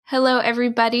Hello,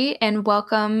 everybody, and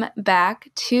welcome back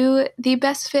to the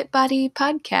Best Fit Body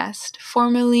podcast,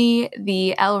 formerly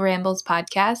the Elle Rambles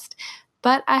podcast.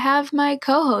 But I have my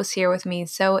co-host here with me,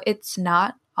 so it's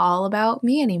not all about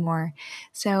me anymore.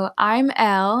 So I'm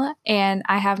Elle, and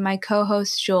I have my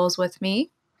co-host Jules with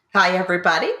me. Hi,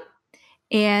 everybody.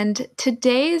 And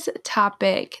today's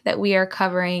topic that we are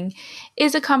covering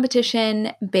is a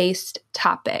competition-based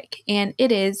topic, and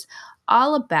it is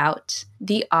all about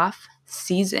the off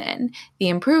season, the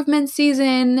improvement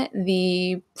season,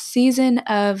 the season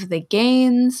of the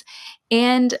gains,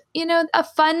 and, a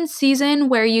fun season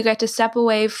where you get to step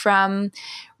away from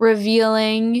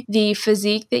revealing the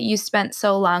physique that you spent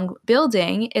so long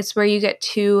building. It's where you get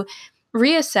to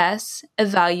reassess,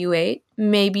 evaluate,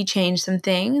 maybe change some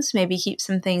things, maybe keep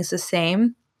some things the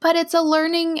same. But it's a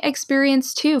learning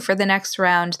experience too for the next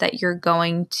round that you're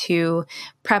going to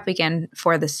prep again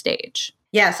for the stage.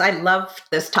 Yes, I love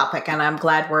this topic, and I'm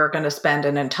glad we're going to spend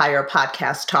an entire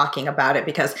podcast talking about it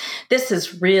because this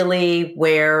is really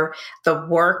where the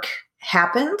work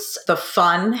happens, the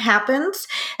fun happens.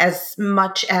 As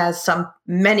much as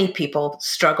many people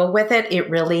struggle with it, it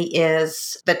really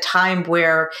is the time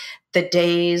where the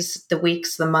days, the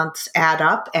weeks, the months add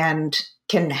up and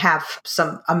can have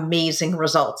some amazing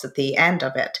results at the end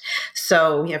of it.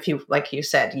 So if you, like you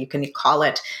said, you can call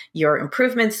it your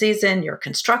improvement season, your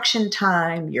construction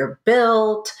time, your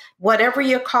build, whatever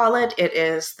you call it, it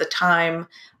is the time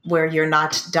where you're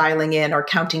not dialing in or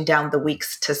counting down the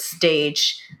weeks to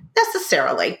stage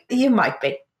necessarily. You might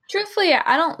be. Truthfully,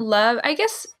 I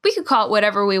guess we could call it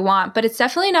whatever we want, but it's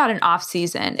definitely not an off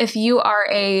season. If you are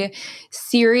a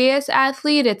serious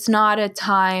athlete, it's not a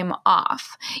time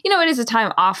off. It is a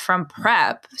time off from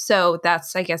prep. So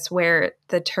that's, I guess, where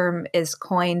the term is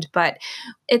coined, but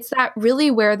it's that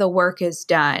really where the work is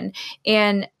done.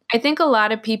 And I think a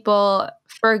lot of people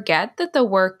forget that the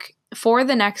work for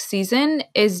the next season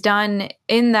is done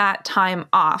in that time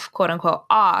off, quote unquote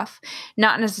off,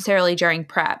 not necessarily during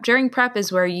prep. During prep is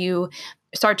where you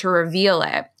start to reveal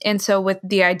it. And so with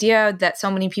the idea that so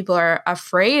many people are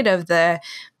afraid of the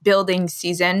building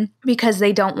season because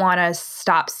they don't want to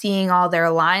stop seeing all their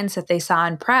lines that they saw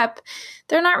in prep,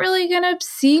 they're not really going to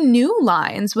see new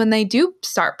lines when they do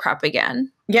start prep again.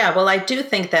 Yeah, well, I do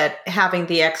think that having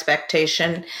the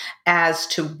expectation as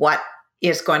to what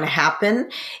is going to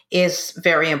happen is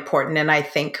very important. And I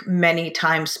think many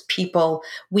times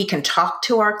we can talk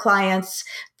to our clients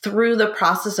through the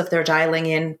process of their dialing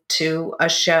in to a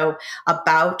show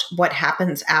about what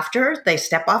happens after they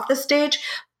step off the stage.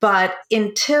 But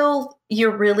until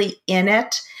you're really in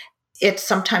it, it's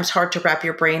sometimes hard to wrap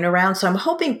your brain around. So I'm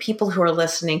hoping people who are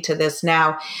listening to this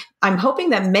now, I'm hoping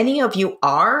that many of you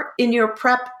are in your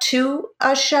prep to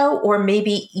a show, or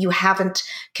maybe you haven't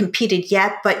competed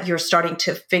yet, but you're starting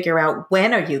to figure out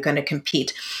when are you going to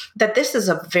compete, that this is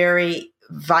a very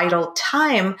vital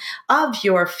time of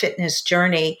your fitness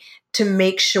journey to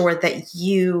make sure that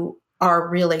you are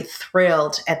really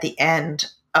thrilled at the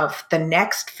end of the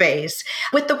next phase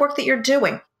with the work that you're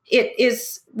doing. It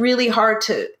is really hard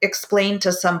to explain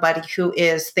to somebody who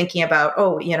is thinking about,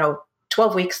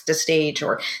 12 weeks to stage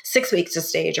or 6 weeks to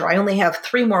stage, or I only have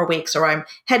 3 more weeks, or I'm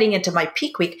heading into my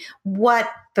peak week, what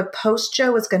the post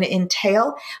show is going to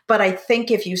entail. But I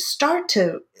think if you start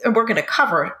to, and we're going to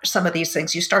cover some of these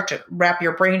things, you start to wrap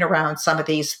your brain around some of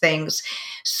these things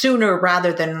sooner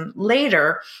rather than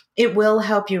later, it will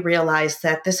help you realize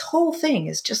that this whole thing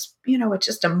is just, it's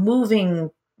just a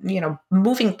moving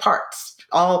parts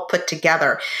all put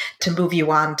together to move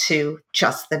you on to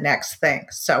just the next thing.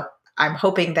 So I'm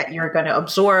hoping that you're going to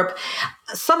absorb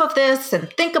some of this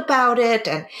and think about it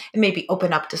and maybe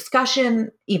open up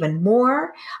discussion even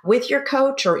more with your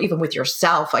coach or even with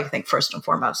yourself. I think first and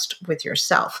foremost with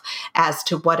yourself as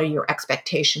to what are your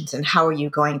expectations and how are you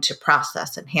going to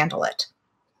process and handle it.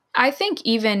 I think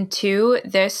even too,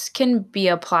 this can be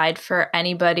applied for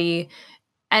anybody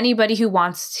who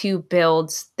wants to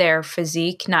build their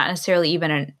physique, not necessarily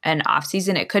even an off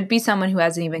season. It could be someone who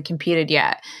hasn't even competed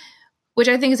yet, which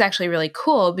I think is actually really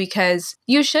cool because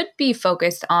you should be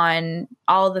focused on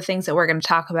all the things that we're going to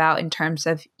talk about in terms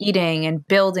of eating and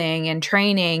building and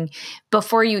training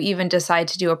before you even decide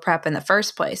to do a prep in the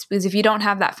first place. Because if you don't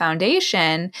have that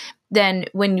foundation, then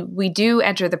when we do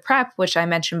enter the prep, which I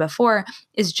mentioned before,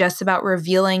 is just about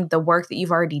revealing the work that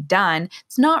you've already done.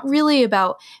 It's not really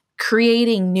about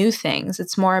creating new things.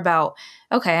 It's more about,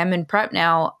 okay, I'm in prep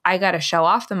now. I got to show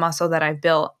off the muscle that I've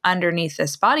built underneath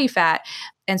this body fat.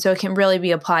 And so it can really be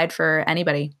applied for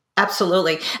anybody.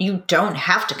 Absolutely. You don't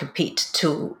have to compete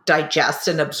to digest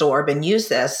and absorb and use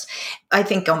this. I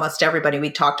think almost everybody, we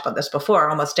talked about this before,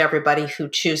 almost everybody who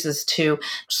chooses to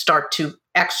start to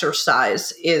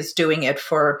exercise is doing it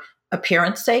for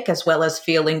appearance sake as well as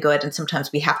feeling good. And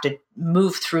sometimes we have to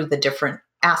move through the different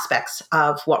aspects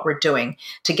of what we're doing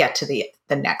to get to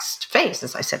the next phase.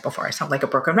 As I said before, I sound like a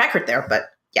broken record there,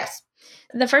 but yes.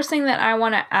 The first thing that I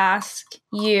want to ask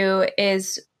you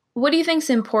is, what do you think is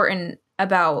important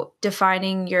about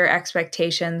defining your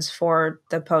expectations for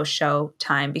the post-show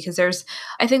time? Because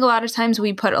I think a lot of times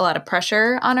we put a lot of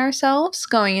pressure on ourselves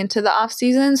going into the off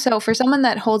season. So for someone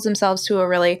that holds themselves to a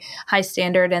really high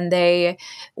standard and they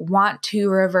want to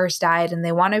reverse diet and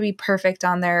they want to be perfect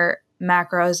on their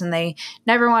macros and they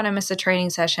never want to miss a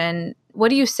training session, what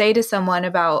do you say to someone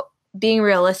about being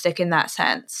realistic in that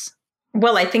sense?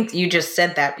 Well, I think you just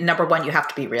said that. Number one, you have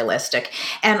to be realistic.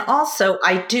 And also,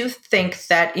 I do think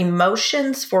that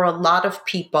emotions for a lot of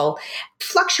people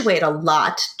fluctuate a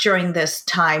lot during this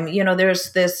time.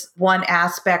 There's this one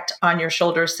aspect on your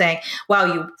shoulders saying, wow,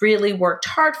 you really worked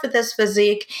hard for this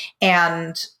physique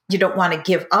and you don't want to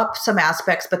give up some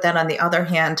aspects. But then on the other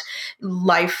hand,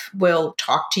 life will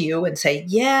talk to you and say,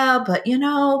 yeah, but you're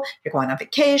going on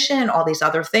vacation, all these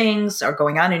other things are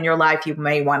going on in your life. You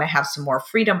may want to have some more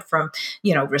freedom from,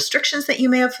 restrictions that you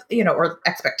may have, or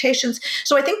expectations.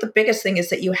 So I think the biggest thing is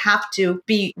that you have to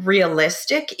be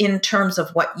realistic in terms of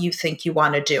what you think you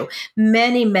want to do.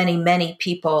 Many, many, many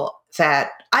people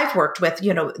that I've worked with,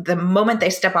 the moment they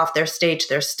step off their stage,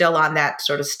 they're still on that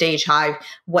sort of stage high,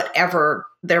 whatever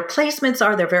their placements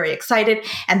are, they're very excited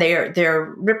and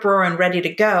they're rip roaring ready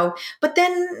to go. But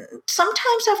then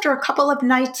sometimes after a couple of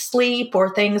nights sleep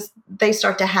or things, they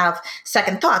start to have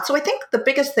second thoughts. So I think the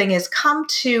biggest thing is come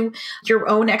to your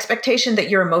own expectation that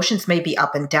your emotions may be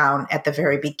up and down at the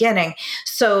very beginning.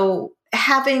 So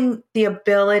having the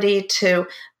ability to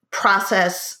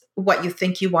process what you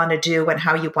think you want to do and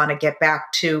how you want to get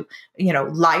back to,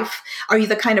 life. Are you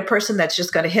the kind of person that's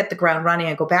just going to hit the ground running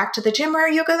and go back to the gym? Or are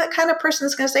you the kind of person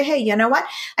that's going to say, hey, you know what?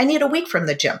 I need a week from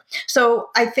the gym. So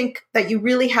I think that you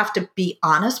really have to be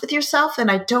honest with yourself. And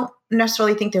I don't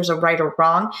necessarily think there's a right or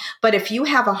wrong, but if you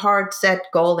have a hard set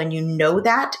goal and you know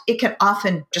that, it can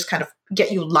often just kind of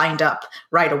get you lined up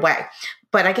right away.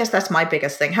 But I guess that's my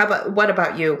biggest thing. What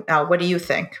about you, Al? What do you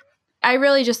think? I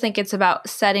really just think it's about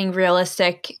setting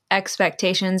realistic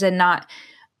expectations and not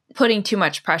putting too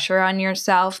much pressure on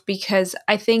yourself, because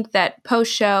I think that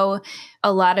post-show,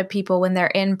 a lot of people, when they're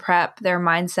in prep, their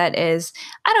mindset is,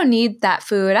 I don't need that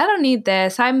food. I don't need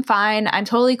this. I'm fine. I'm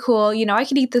totally cool. I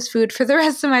can eat this food for the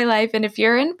rest of my life. And if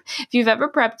you've ever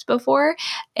prepped before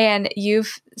and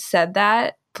you've said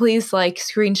that, please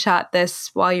screenshot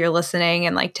this while you're listening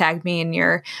and tag me in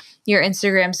your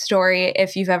Instagram story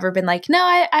if you've ever been like,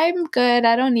 no, I'm good.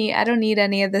 I don't need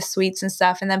any of the sweets and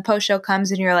stuff. And then post show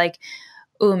comes and you're like,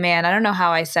 oh man, I don't know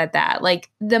how I said that.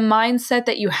 The mindset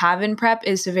that you have in prep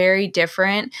is very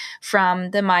different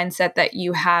from the mindset that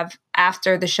you have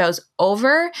after the show's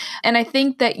over. And I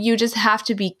think that you just have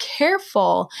to be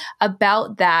careful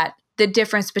about that, the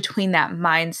difference between that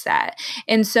mindset.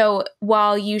 And so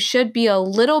while you should be a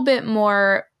little bit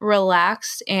more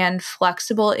relaxed and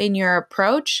flexible in your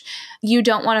approach, you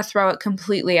don't want to throw it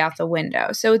completely out the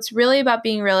window. So it's really about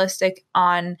being realistic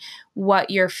on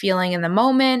what you're feeling in the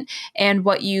moment and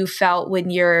what you felt when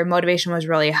your motivation was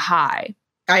really high.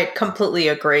 I completely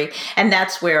agree. And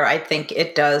that's where I think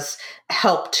it does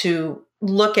help to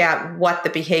look at what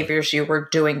the behaviors you were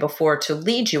doing before to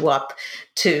lead you up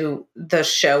to the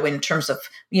show in terms of,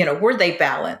 were they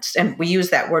balanced? And we use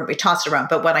that word, we toss it around.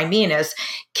 But what I mean is,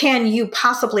 can you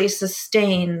possibly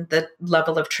sustain the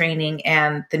level of training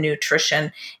and the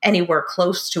nutrition anywhere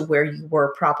close to where you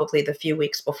were probably the few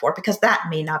weeks before? Because that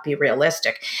may not be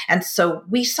realistic. And so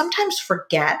we sometimes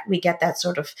forget, we get that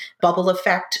sort of bubble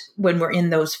effect when we're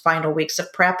in those final weeks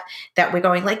of prep that we're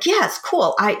going yes,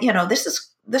 cool.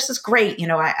 This is great.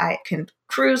 I can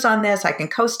cruise on this. I can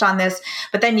coast on this.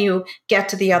 But then you get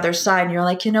to the other side and you're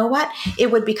like, you know what?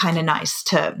 It would be kind of nice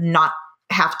to not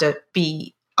have to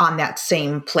be on that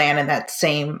same plan and that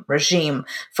same regime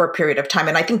for a period of time.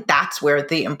 And I think that's where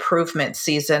the improvement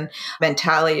season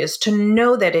mentality is, to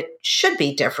know that it should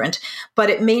be different, but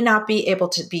it may not be able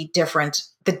to be different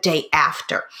the day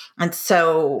after. And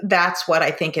so that's what I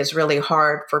think is really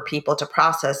hard for people to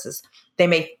process, is they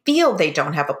may feel they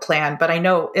don't have a plan, but I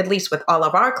know, at least with all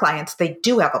of our clients, they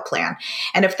do have a plan.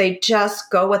 And if they just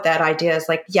go with that idea, is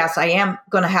yes, I am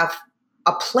going to have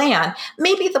a plan,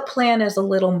 maybe the plan is a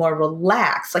little more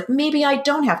relaxed. Like maybe I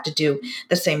don't have to do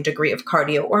the same degree of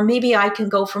cardio, or maybe I can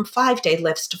go from 5-day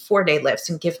lifts to 4-day lifts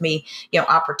and give me,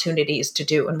 opportunities to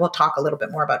do. And we'll talk a little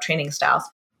bit more about training styles.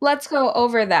 Let's go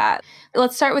over that.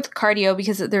 Let's start with cardio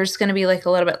because there's going to be like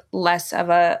a little bit less of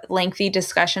a lengthy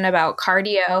discussion about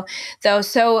cardio, though.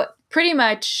 So, pretty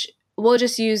much, we'll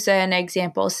just use an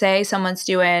example. Say someone's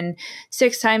doing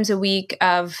 6 times a week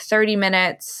of 30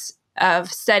 minutes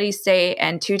of steady state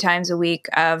and 2 times a week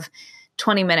of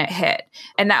 20-minute hit.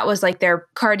 And that was like their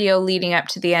cardio leading up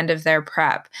to the end of their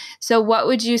prep. So what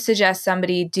would you suggest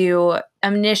somebody do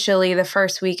initially the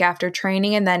first week after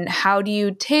training? And then how do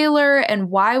you tailor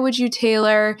and why would you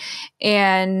tailor?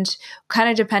 And kind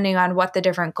of depending on what the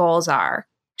different goals are.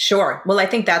 Sure. Well, I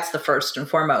think that's the first and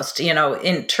foremost,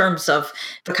 in terms of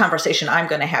the conversation I'm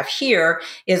going to have here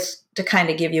is to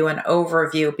kind of give you an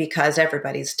overview because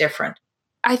everybody's different.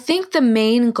 I think the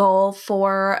main goal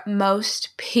for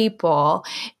most people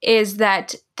is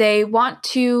that they want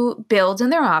to build in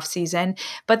their off season,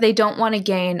 but they don't want to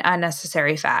gain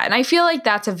unnecessary fat. And I feel like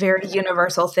that's a very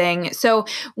universal thing. So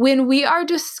when we are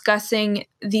discussing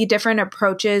the different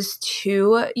approaches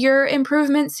to your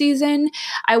improvement season,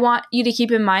 I want you to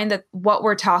keep in mind that what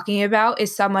we're talking about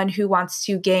is someone who wants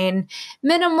to gain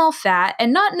minimal fat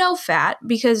and not no fat,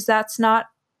 because that's not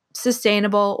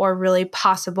sustainable or really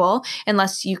possible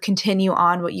unless you continue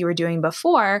on what you were doing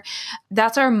before.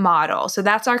 That's our model. So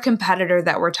that's our competitor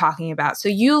that we're talking about. So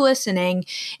you listening,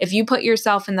 if you put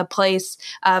yourself in the place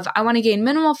of, I want to gain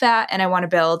minimal fat and I want to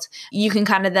build, you can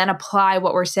kind of then apply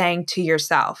what we're saying to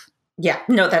yourself. Yeah,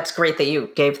 no, that's great that you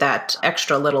gave that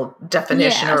extra little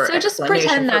definition or so just explanation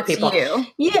pretend for that's people. you.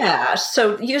 Yeah,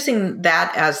 so using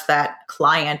that as that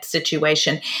client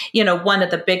situation, one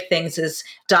of the big things is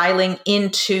dialing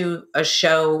into a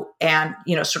show and,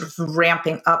 sort of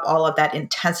ramping up all of that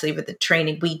intensity with the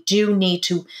training. We do need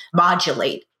to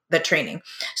modulate the training.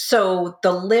 So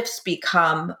the lifts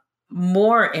become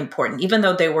more important, even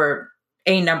though they were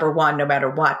number one, no matter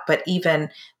what, but even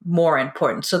more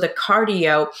important. So the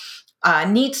cardio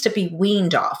needs to be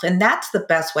weaned off. And that's the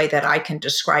best way that I can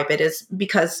describe it, is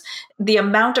because the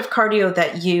amount of cardio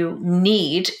that you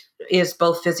need is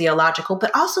both physiological, but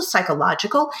also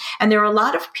psychological. And there are a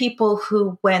lot of people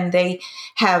who, when they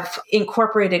have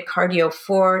incorporated cardio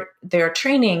for their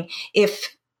training,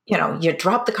 if you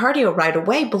drop the cardio right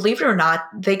away, believe it or not,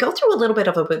 they go through a little bit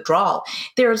of a withdrawal.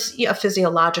 There's a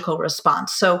physiological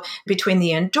response. So between the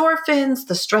endorphins,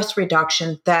 the stress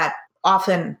reduction, that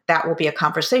often that will be a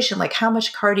conversation like, how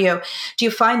much cardio do you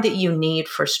find that you need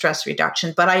for stress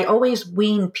reduction? But I always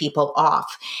wean people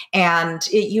off. And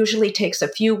it usually takes a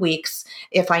few weeks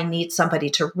if I need somebody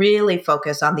to really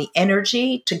focus on the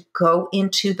energy to go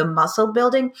into the muscle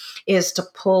building, is to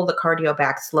pull the cardio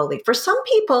back slowly. For some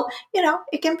people,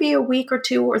 it can be a week or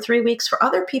 2 or 3 weeks. For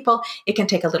other people, it can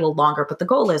take a little longer. But the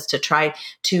goal is to try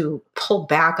to pull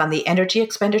back on the energy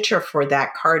expenditure for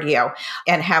that cardio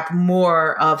and have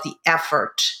more of the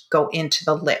effort go into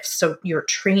the lifts. So your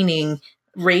training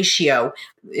ratio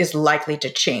is likely to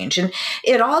change. And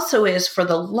it also is for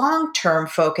the long-term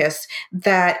focus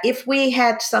that if we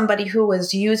had somebody who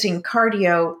was using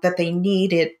cardio that they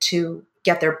needed to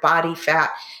get their body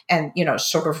fat and,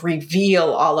 sort of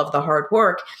reveal all of the hard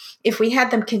work, if we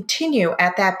had them continue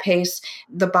at that pace,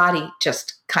 the body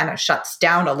just kind of shuts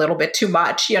down a little bit too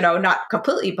much, not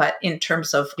completely, but in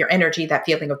terms of your energy, that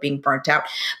feeling of being burnt out.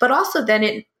 But also then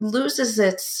it loses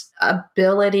its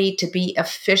ability to be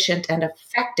efficient and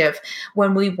effective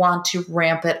when we want to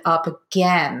ramp it up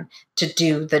again to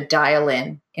do the dial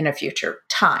in a future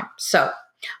time. So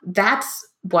that's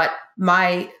what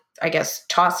my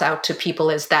toss out to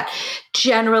people is that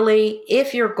generally,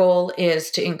 if your goal is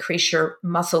to increase your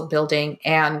muscle building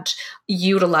and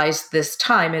utilize this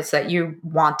time, is that you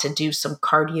want to do some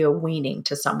cardio weaning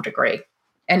to some degree.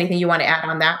 Anything you want to add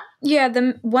on that? Yeah,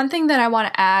 the one thing that I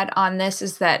want to add on this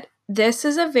is that this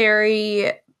is a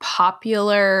very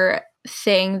popular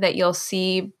thing that you'll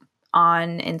see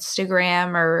on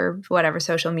Instagram or whatever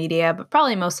social media, but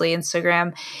probably mostly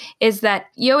Instagram, is that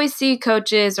you always see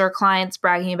coaches or clients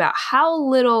bragging about how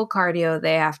little cardio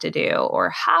they have to do or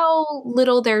how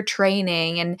little they're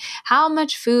training and how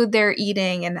much food they're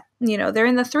eating. And, they're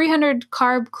in the 300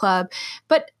 carb club,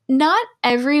 but not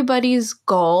everybody's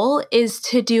goal is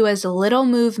to do as little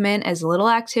movement, as little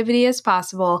activity as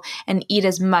possible and eat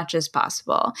as much as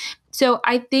possible. So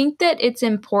I think that it's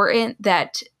important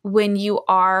that when you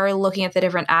are looking at the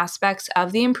different aspects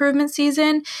of the improvement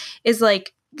season is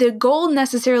like, the goal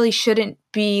necessarily shouldn't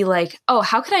be like, oh,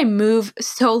 how can I move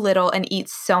so little and eat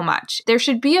so much? There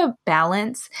should be a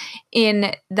balance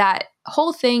in that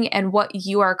whole thing and what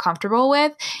you are comfortable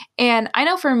with. And I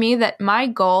know for me that my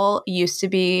goal used to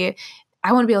be,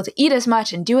 I want to be able to eat as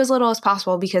much and do as little as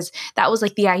possible because that was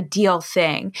like the ideal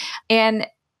thing. And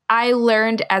I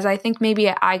learned as I think maybe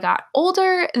I got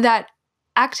older that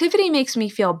activity makes me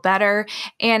feel better.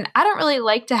 And I don't really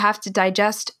like to have to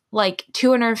digest like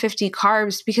 250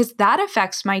 carbs because that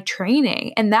affects my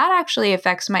training and that actually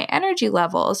affects my energy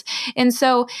levels. And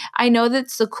so I know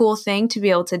that's the cool thing to be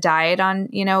able to diet on,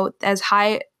 as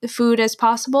high food as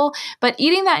possible, but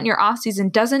eating that in your off season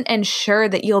doesn't ensure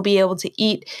that you'll be able to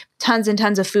eat tons and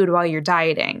tons of food while you're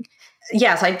dieting.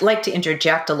 Yes, I'd like to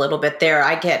interject a little bit there.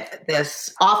 I get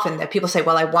this often that people say,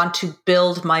 well, I want to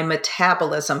build my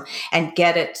metabolism and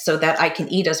get it so that I can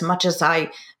eat as much as at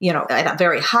a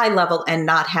very high level and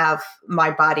not have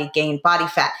my body gain body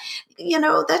fat.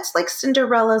 That's like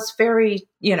Cinderella's fairy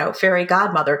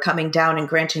godmother coming down and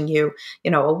granting you,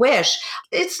 a wish.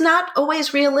 It's not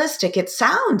always realistic. It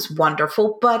sounds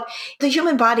wonderful, but the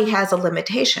human body has a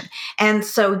limitation. And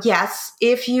so, yes,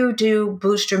 if you do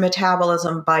boost your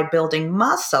metabolism by building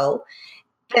muscle,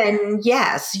 then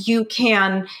yes, you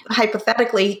can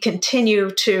hypothetically continue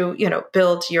to,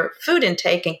 build your food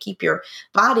intake and keep your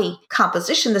body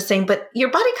composition the same, but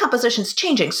your body composition is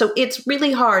changing. So it's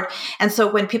really hard. And so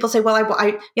when people say, well,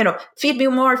 I feed me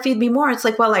more, it's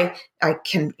like, well, I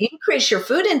can increase your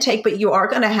food intake, but you are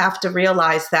going to have to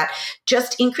realize that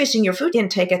just increasing your food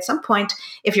intake at some point,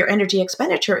 if your energy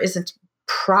expenditure isn't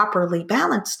properly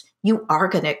balanced, you are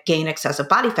going to gain excessive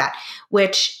body fat,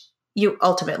 which you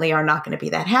ultimately are not going to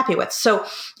be that happy with. So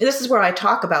this is where I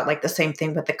talk about like the same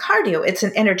thing with the cardio. It's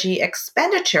an energy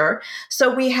expenditure.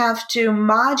 So we have to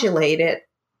modulate it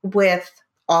with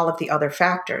all of the other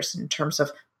factors in terms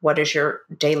of what is your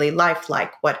daily life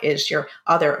like? What is your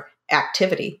other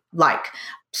activity like?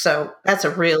 So that's a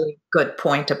really good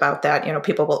point about that.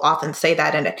 People will often say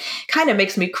that, and it kind of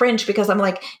makes me cringe because I'm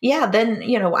like, yeah, then,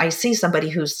 I see somebody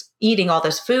who's eating all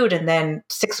this food and then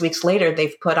 6 weeks later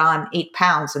they've put on 8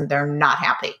 pounds and they're not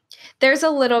happy. There's a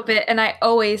little bit, and I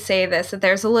always say this, that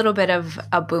there's a little bit of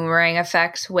a boomerang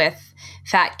effect with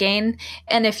fat gain.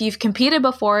 And if you've competed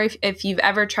before, if you've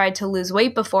ever tried to lose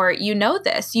weight before, you know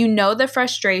this. You know the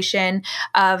frustration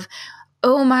of,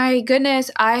 oh my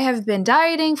goodness, I have been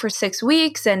dieting for 6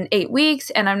 weeks and 8 weeks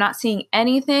and I'm not seeing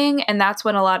anything. And that's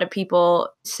when a lot of people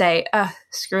say,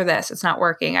 screw this, it's not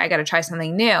working. I got to try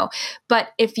something new. But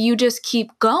if you just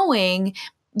keep going,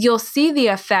 you'll see the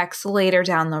effects later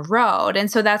down the road. And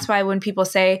so that's why when people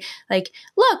say like,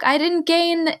 look, I didn't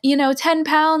gain, 10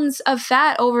 pounds of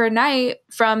fat overnight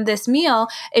from this meal.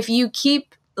 If you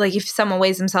keep like if someone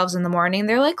weighs themselves in the morning,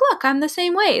 they're like, look, I'm the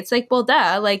same way. It's like, well,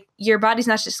 duh, like your body's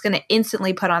not just going to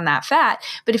instantly put on that fat.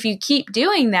 But if you keep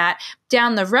doing that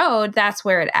down the road, that's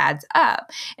where it adds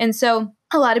up. And so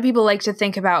a lot of people like to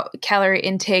think about calorie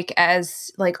intake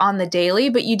as like on the daily,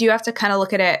 but you do have to kind of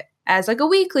look at it as like a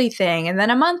weekly thing and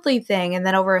then a monthly thing and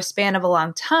then over a span of a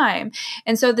long time.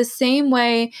 And so the same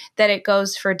way that it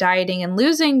goes for dieting and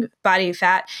losing body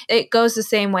fat, it goes the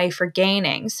same way for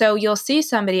gaining. So you'll see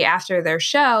somebody after their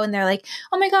show and they're like,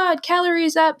 oh my God,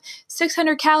 calories up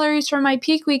 600 calories from my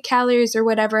peak week calories or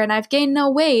whatever, and I've gained no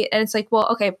weight. And it's like, well,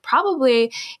 okay,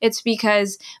 probably it's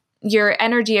because your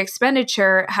energy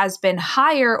expenditure has been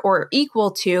higher or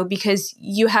equal to because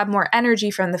you have more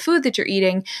energy from the food that you're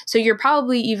eating. So you're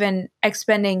probably even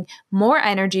expending more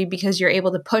energy because you're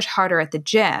able to push harder at the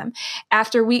gym.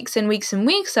 After weeks and weeks and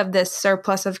weeks of this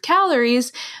surplus of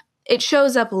calories, it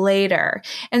shows up later.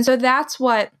 And so that's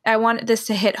what I wanted this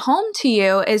to hit home to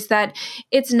you, is that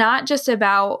it's not just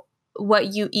about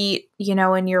what you eat,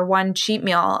 in your one cheat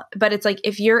meal. But it's like,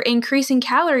 if you're increasing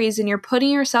calories and you're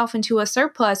putting yourself into a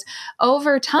surplus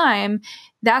over time,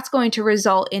 that's going to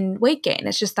result in weight gain.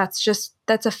 That's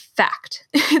a fact.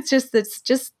 It's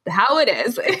just how it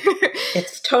is.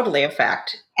 It's totally a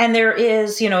fact. And there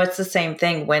is, it's the same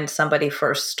thing when somebody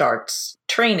first starts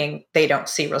training, they don't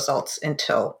see results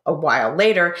until a while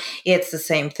later. It's the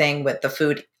same thing with the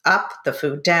food up, the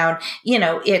food down.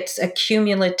 It's a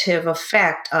cumulative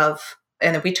effect of,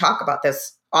 and we talk about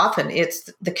this often, it's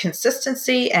the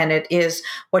consistency and it is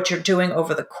what you're doing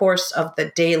over the course of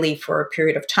the daily for a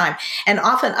period of time. And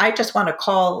often I just want to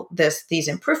call these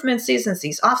improvement seasons,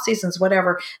 these off seasons,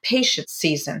 whatever, patience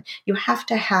season. You have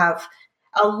to have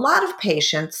a lot of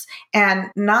patience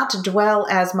and not to dwell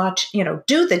as much,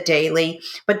 do the daily,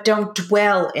 but don't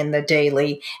dwell in the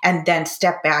daily and then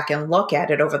step back and look at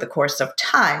it over the course of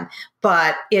time.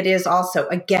 But it is also,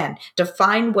 again,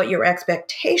 define what your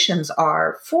expectations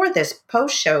are for this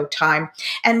post show time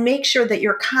and make sure that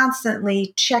you're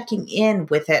constantly checking in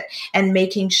with it and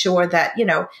making sure that,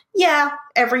 yeah,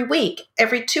 every week,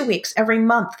 every 2 weeks, every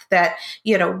month, that,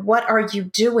 what are you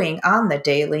doing on the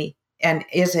daily? And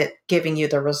is it giving you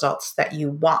the results that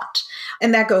you want?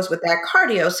 And that goes with that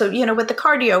cardio. So, with the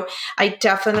cardio, I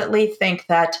definitely think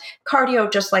that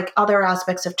cardio, just like other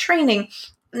aspects of training,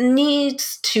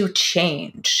 needs to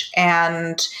change.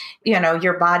 And,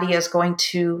 your body is going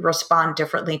to respond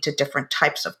differently to different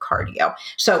types of cardio.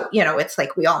 So, it's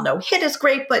like we all know HIIT is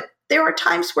great, but there are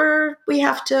times where we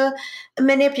have to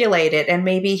manipulate it, and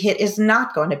maybe HIIT is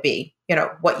not going to be,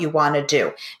 what you want to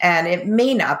do. And it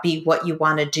may not be what you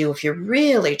want to do if you're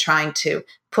really trying to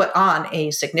put on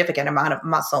a significant amount of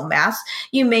muscle mass.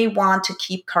 You may want to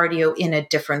keep cardio in a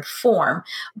different form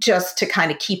just to kind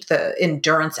of keep the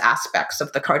endurance aspects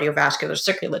of the cardiovascular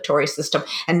circulatory system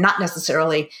and not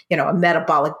necessarily, a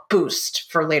metabolic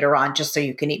boost for later on just so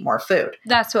you can eat more food.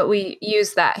 That's what we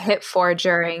use that HIIT for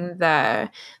during the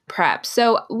prep.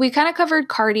 So we kind of covered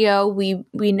cardio.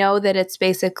 We know that it's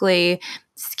basically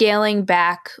scaling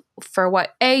back for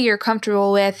what A, you're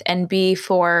comfortable with, and B,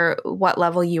 for what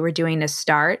level you were doing to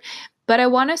start. But I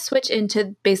want to switch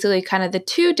into basically kind of the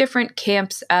two different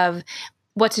camps of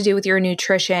what to do with your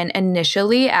nutrition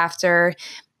initially after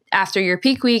your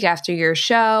peak week, after your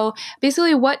show,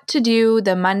 basically what to do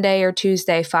the Monday or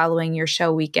Tuesday following your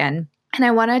show weekend. And I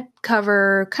want to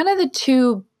cover kind of the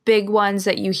two big ones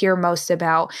that you hear most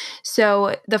about.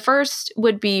 So the first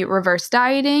would be reverse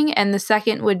dieting, and the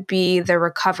second would be the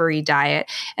recovery diet.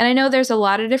 And I know there's a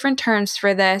lot of different terms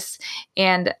for this,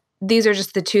 and these are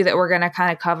just the two that we're going to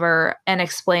kind of cover and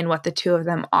explain what the two of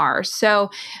them are. So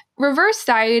reverse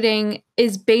dieting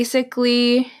is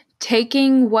basically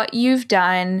taking what you've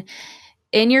done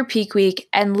in your peak week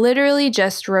and literally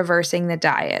just reversing the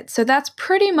diet. So that's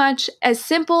pretty much as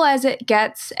simple as it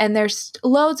gets. And there's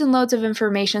loads and loads of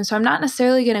information. So I'm not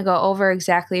necessarily going to go over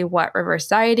exactly what reverse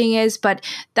dieting is, but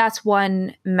that's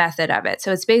one method of it.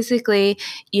 So it's basically,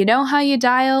 how you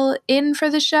dial in for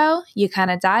the show, you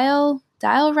kind of dial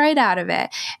right out of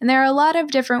it. And there are a lot of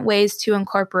different ways to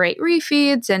incorporate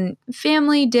refeeds and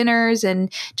family dinners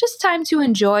and just time to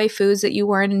enjoy foods that you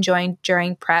weren't enjoying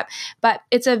during prep. But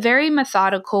it's a very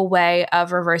methodical way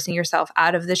of reversing yourself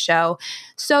out of the show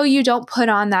so you don't put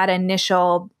on that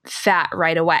initial fat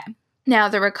right away. Now,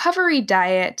 the recovery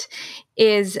diet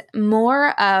is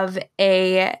more of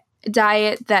a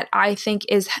diet that I think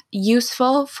is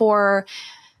useful for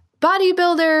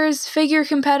bodybuilders, figure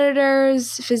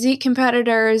competitors, physique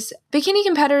competitors, bikini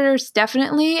competitors,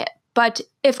 definitely. But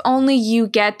if only you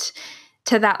get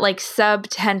to that sub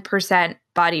 10%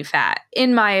 body fat,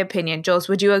 in my opinion. Jules,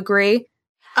 would you agree?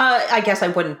 I guess I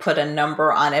wouldn't put a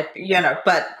number on it,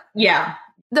 but yeah.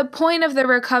 The point of the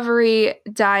recovery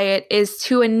diet is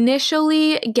to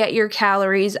initially get your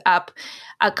calories up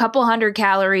a couple hundred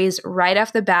calories right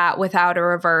off the bat without a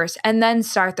reverse, and then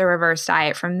start the reverse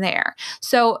diet from there.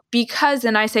 So because,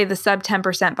 and I say the sub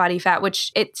 10% body fat,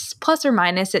 which it's plus or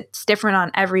minus, it's different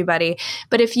on everybody.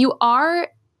 But if you are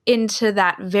into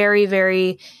that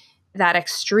that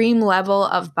extreme level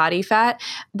of body fat,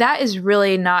 that is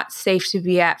really not safe to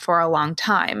be at for a long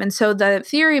time. And so the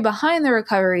theory behind the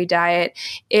recovery diet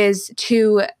is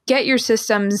to get your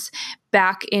systems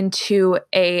back into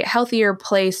a healthier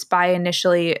place by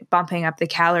initially bumping up the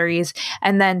calories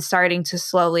and then starting to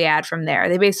slowly add from there.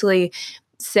 They basically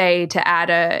say to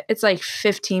add it's like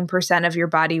 15% of your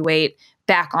body weight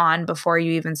back on before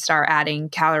you even start adding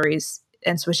calories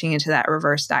and switching into that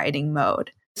reverse dieting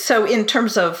mode. So in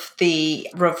terms of the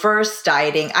reverse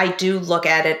dieting, I do look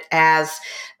at it as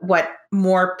what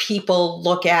more people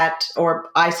look at, or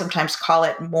I sometimes call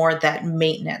it more that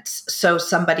maintenance. So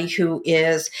somebody who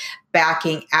is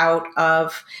backing out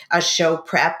of a show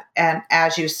prep and,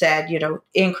 as you said,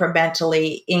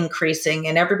 incrementally increasing,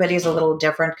 and everybody's a little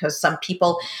different because some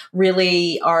people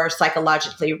really are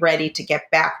psychologically ready to get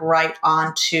back right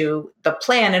onto the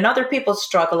plan, and other people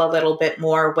struggle a little bit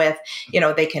more with,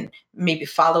 they can maybe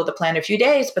follow the plan a few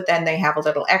days, but then they have a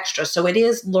little extra. So it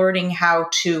is learning how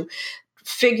to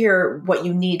figure what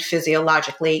you need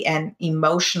physiologically and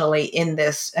emotionally in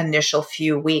this initial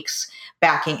few weeks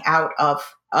backing out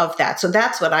of of that. So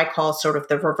that's what I call sort of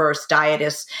the reverse diet,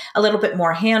 is a little bit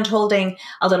more hand holding,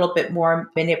 a little bit more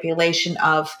manipulation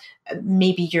of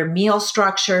maybe your meal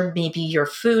structure, maybe your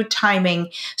food timing,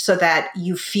 so that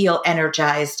you feel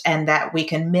energized and that we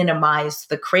can minimize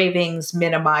the cravings,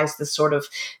 minimize the sort of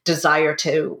desire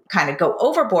to kind of go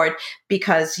overboard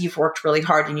because you've worked really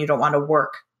hard and you don't want to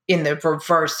work in the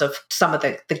reverse of some of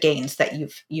the gains that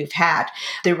you've had.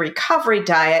 The recovery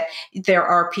diet, there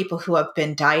are people who have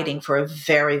been dieting for a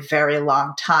very, very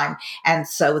long time. And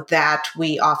so that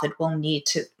we often will need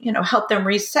to, help them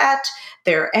reset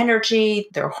their energy,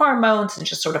 their hormones, and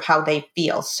just sort of how they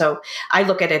feel. So I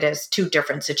look at it as two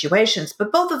different situations,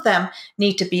 but both of them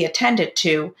need to be attended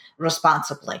to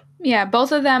responsibly. Yeah,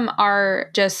 both of them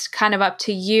are just kind of up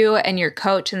to you and your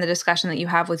coach and the discussion that you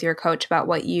have with your coach about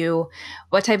what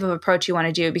type of approach you want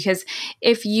to do. Because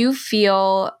if you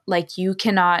feel like you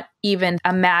cannot even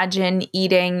imagine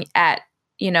eating at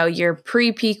your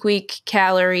pre-peak week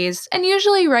calories, and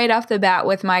usually right off the bat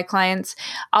with my clients,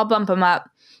 I'll bump them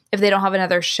up if they don't have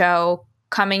another show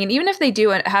coming. And even if they do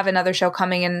have another show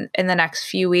coming in the next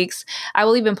few weeks, I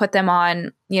will even put them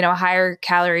on, a higher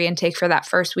calorie intake for that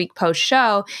first week post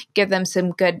show, give them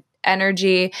some good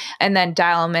energy, and then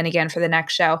dial them in again for the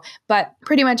next show. But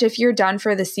pretty much if you're done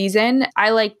for the season,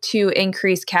 I like to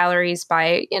increase calories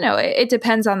by, it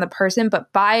depends on the person,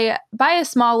 but by a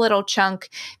small little chunk,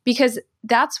 because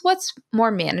that's what's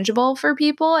more manageable for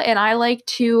people. And I like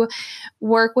to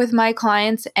work with my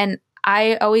clients, and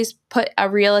I always put a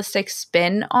realistic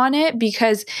spin on it,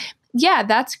 because yeah,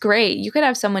 that's great. You could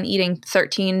have someone eating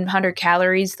 1,300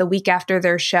 calories the week after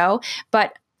their show,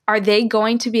 but are they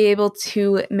going to be able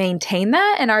to maintain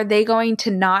that? And are they going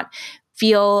to not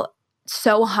feel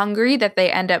so hungry that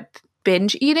they end up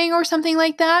binge eating or something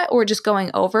like that, or just going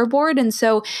overboard? And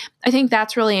so I think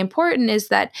that's really important, is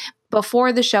that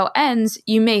before the show ends,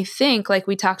 you may think, like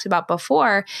we talked about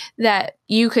before, that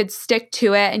you could stick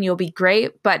to it and you'll be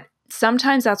great, but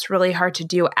sometimes that's really hard to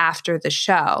do after the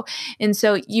show. And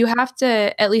so you have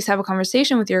to at least have a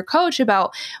conversation with your coach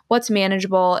about what's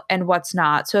manageable and what's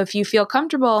not. So if you feel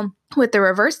comfortable with the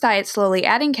reverse diet, slowly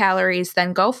adding calories,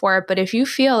 then go for it. But if you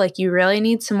feel like you really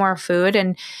need some more food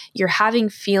and you're having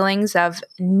feelings of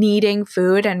needing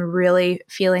food and really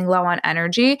feeling low on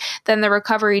energy, then the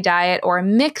recovery diet or a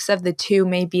mix of the two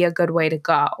may be a good way to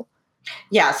go.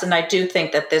 Yes, and I do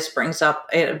think that this brings up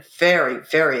a very,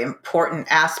 very important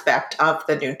aspect of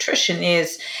the nutrition,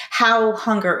 is how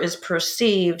hunger is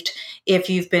perceived if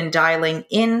you've been dialing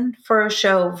in for a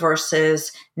show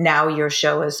versus now your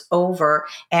show is over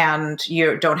and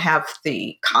you don't have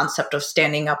the concept of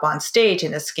standing up on stage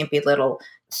in a skimpy little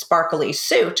sparkly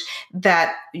suit.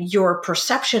 That your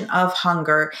perception of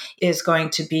hunger is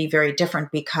going to be very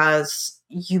different, because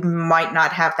you might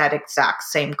not have that exact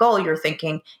same goal. You're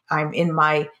thinking, I'm in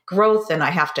my growth and I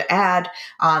have to add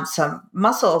on some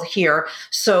muscle here.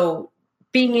 So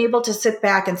being able to sit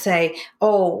back and say,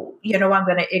 oh, I'm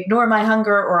going to ignore my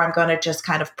hunger, or I'm going to just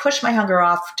kind of push my hunger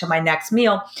off to my next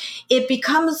meal, it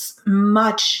becomes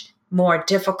much more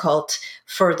difficult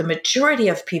for the majority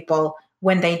of people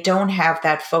when they don't have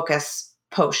that focus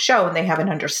post show and they have an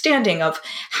understanding of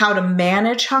how to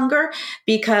manage hunger.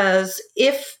 Because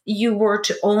if you were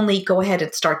to only go ahead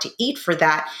and start to eat for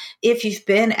that, if you've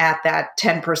been at that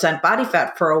 10% body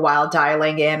fat for a while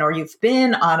dialing in, or you've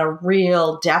been on a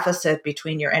real deficit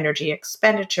between your energy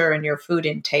expenditure and your food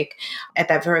intake at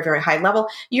that very, very high level,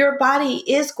 your body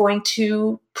is going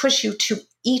to push you to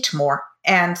eat more.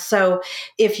 And so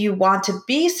if you want to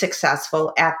be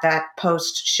successful at that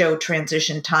post-show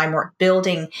transition time, or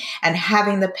building and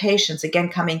having the patience, again,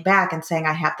 coming back and saying,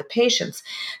 I have the patience,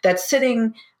 that's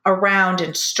sitting around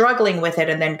and struggling with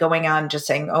it and then going on just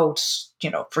saying, oh,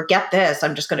 forget this,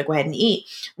 I'm just going to go ahead and eat,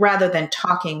 rather than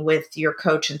talking with your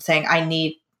coach and saying, I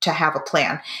need to have a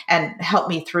plan and help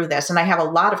me through this. And I have a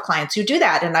lot of clients who do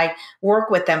that, and I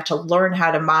work with them to learn how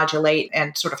to modulate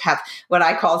and sort of have what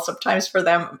I call sometimes for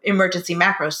them emergency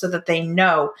macros, so that they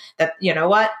know that,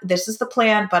 what, this is the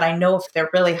plan, but I know if they're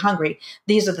really hungry,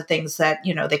 these are the things that,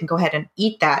 they can go ahead and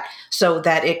eat that, so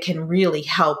that it can really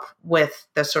help with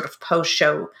the sort of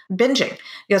post-show binging.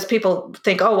 Because people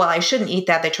think, oh, well, I shouldn't eat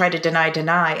that. They try to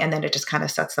deny, and then it just kind of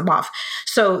sets them off.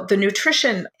 So the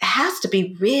nutrition has to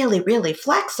be really, really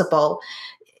flexible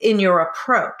in your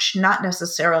approach, not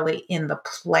necessarily in the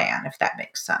plan, if that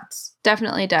makes sense.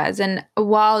 Definitely does. And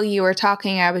while you were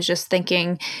talking, I was just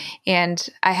thinking, and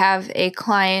I have a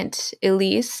client,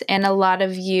 Elise, and a lot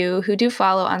of you who do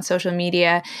follow on social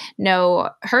media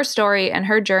know her story and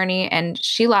her journey. And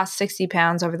she lost 60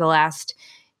 pounds over the last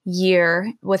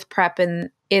year with prep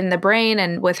in the brain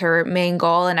and with her main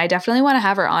goal. And I definitely want to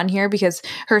have her on here because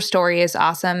her story is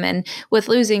awesome. And with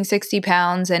losing 60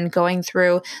 pounds and going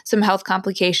through some health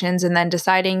complications and then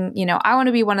deciding, I want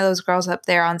to be one of those girls up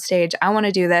there on stage. I want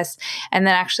to do this. And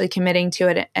then actually committing to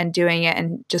it and doing it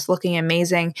and just looking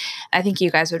amazing. I think you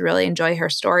guys would really enjoy her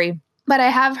story. But I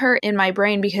have her in my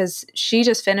brain because she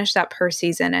just finished up her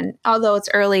season. And although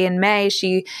it's early in May,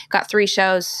 she got 3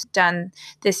 shows done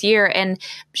this year. And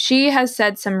she has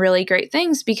said some really great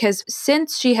things because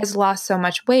since she has lost so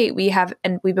much weight,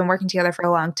 and we've been working together for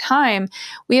a long time,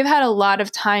 we have had a lot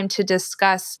of time to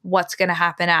discuss what's going to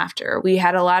happen after. We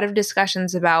had a lot of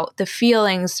discussions about the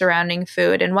feelings surrounding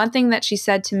food. And one thing that she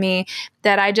said to me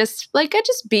that I just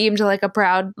beamed like a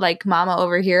proud mama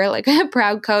over here, like a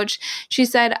proud coach. She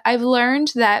said, I've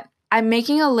learned that I'm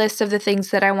making a list of the things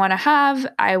that I want to have.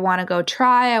 I want to go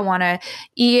try. I want to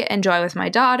eat, enjoy with my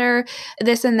daughter,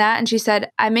 this and that. And she said,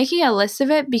 I'm making a list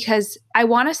of it because I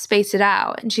want to space it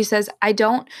out. And she says, I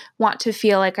don't want to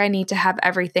feel like I need to have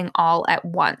everything all at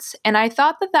once. And I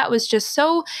thought that that was just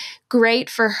so great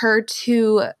for her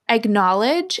to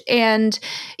acknowledge and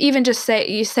even just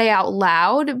say out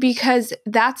loud, because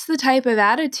that's the type of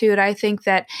attitude I think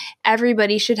that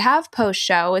everybody should have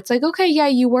post-show. It's like, okay, yeah,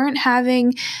 you weren't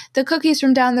having the cookies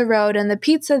from down the road and the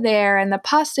pizza there and the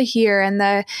pasta here and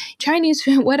the Chinese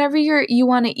food, whatever you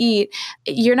want to eat,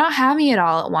 you're not having it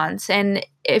all at once. And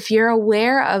if you're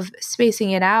aware of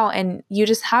spacing it out and you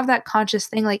just have that conscious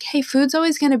thing like, hey, food's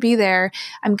always going to be there.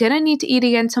 I'm going to need to eat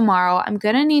again tomorrow. I'm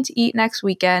going to need to eat next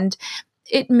weekend.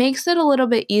 It makes it a little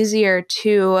bit easier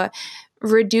to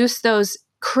reduce those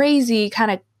crazy kind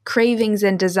of cravings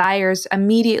and desires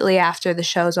immediately after the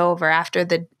show's over, after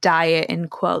the diet in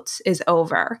quotes is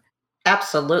over.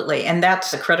 Absolutely. And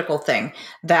that's a critical thing,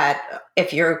 that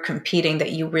if you're competing,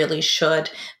 that you really should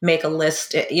make a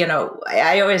list.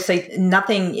 I always say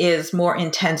nothing is more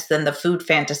intense than the food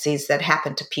fantasies that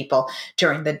happen to people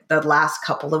during the last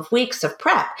couple of weeks of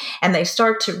prep. And they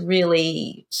start to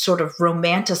really sort of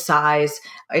romanticize.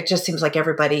 It just seems like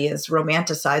everybody is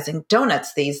romanticizing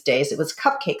donuts these days. It was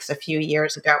cupcakes a few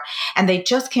years ago. And they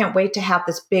just can't wait to have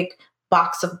this big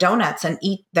box of donuts and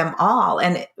eat them all.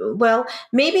 And well,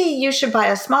 maybe you should buy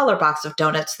a smaller box of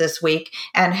donuts this week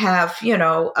and have,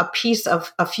 a piece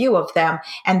of a few of them.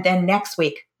 And then next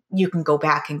week you can go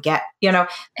back and get,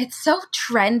 It's so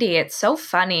trendy. It's so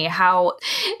funny how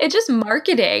it's just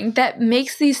marketing that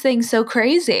makes these things so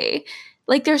crazy.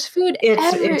 Like there's food.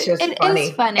 It's just funny. It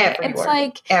is funny. Everywhere. It's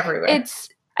like, everywhere.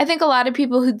 I think a lot of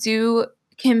people who do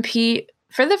compete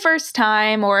for the first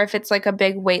time, or if it's like a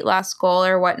big weight loss goal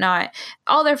or whatnot,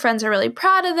 all their friends are really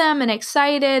proud of them and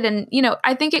excited. And,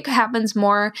 I think it happens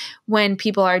more when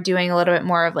people are doing a little bit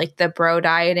more of like the bro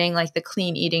dieting, like the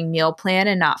clean eating meal plan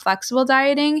and not flexible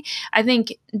dieting. I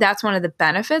think that's one of the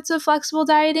benefits of flexible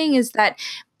dieting is that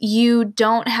you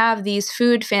don't have these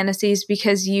food fantasies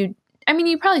because you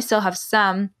probably still have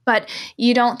some, but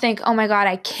you don't think, oh my God,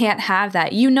 I can't have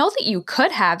that. You know that you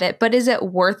could have it, but is it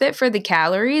worth it for the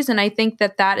calories? And I think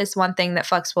that that is one thing that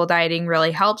flexible dieting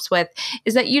really helps with,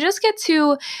 is that you just get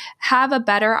to have a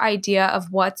better idea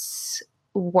of what's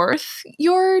worth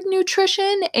your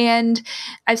nutrition. And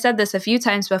I've said this a few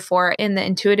times before in the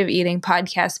intuitive eating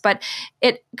podcast, but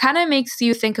it kind of makes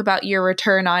you think about your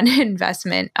return on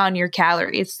investment on your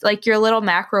calories, like your little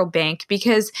macro bank,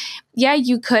 because yeah,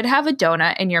 you could have a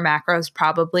donut in your macros.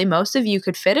 Probably most of you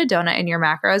could fit a donut in your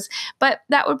macros, but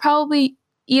that would probably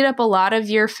eat up a lot of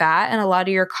your fat and a lot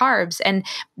of your carbs. And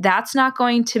that's not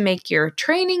going to make your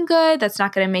training good. That's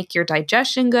not going to make your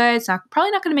digestion good. It's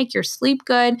probably not going to make your sleep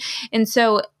good. And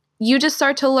so you just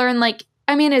start to learn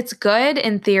it's good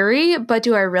in theory, but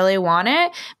do I really want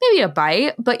it? Maybe a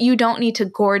bite, but you don't need to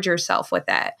gorge yourself with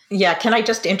it. Yeah. Can I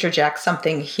just interject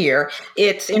something here?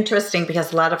 It's interesting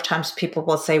because a lot of times people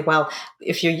will say, well,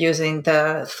 if you're using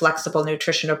the flexible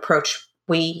nutrition approach,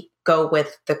 we go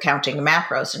with the counting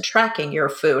macros and tracking your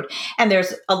food. And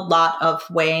there's a lot of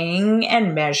weighing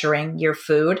and measuring your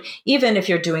food. Even if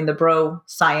you're doing the bro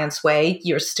science way,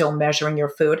 you're still measuring your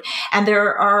food. And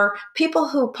there are people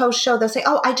who post show, they'll say,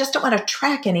 oh, I just don't want to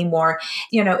track anymore.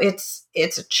 It's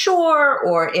a chore,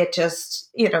 or it just,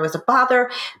 is a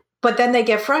bother. But then they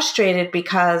get frustrated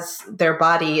because their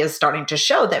body is starting to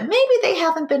show that maybe they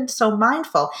haven't been so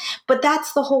mindful. But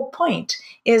that's the whole point,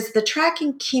 is the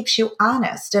tracking keeps you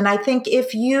honest. And I think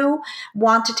if you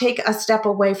want to take a step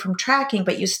away from tracking,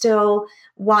 but you still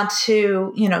want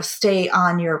to, stay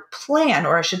on your plan,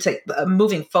 or I should say,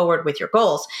 moving forward with your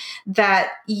goals,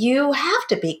 that you have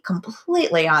to be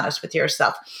completely honest with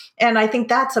yourself. And I think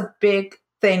that's a big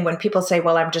thing when people say,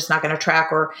 well, I'm just not going to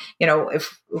track, or,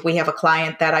 if we have a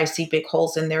client that I see big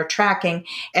holes in their tracking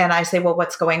and I say, well,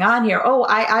 what's going on here? Oh,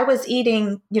 I was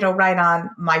eating, right on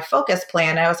my focus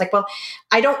plan. And I was like, well,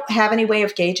 I don't have any way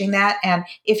of gauging that. And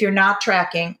if you're not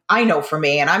tracking, I know for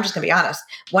me, and I'm just going to be honest,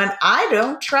 when I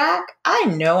don't track, I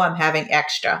know I'm having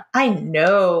extra. I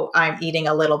know I'm eating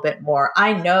a little bit more.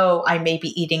 I know I may be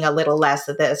eating a little less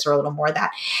of this or a little more of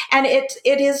that. And it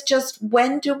is just,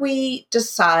 when do we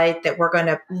decide that we're going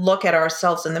to look at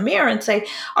ourselves in the mirror and say,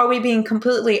 are we being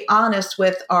completely honest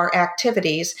with our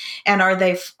activities? And are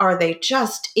they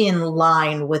just in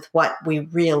line with what we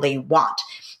really want?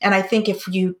 And I think if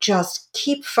you just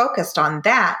keep focused on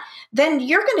that, then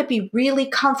you're going to be really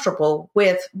comfortable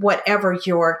with whatever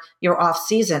your off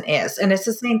season is. And it's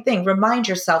the same thing. Remind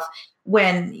yourself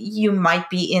when you might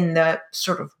be in the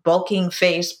sort of bulking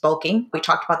phase, we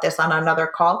talked about this on another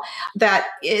call, that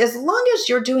as long as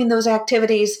you're doing those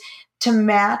activities to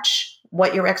match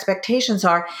what your expectations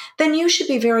are, then you should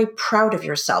be very proud of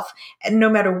yourself, and no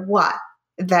matter what,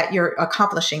 that you're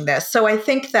accomplishing this. So I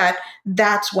think that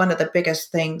that's one of the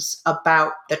biggest things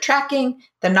about the tracking,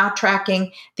 the not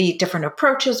tracking, the different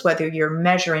approaches, whether you're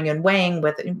measuring and weighing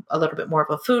with a little bit more of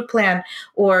a food plan,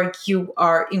 or you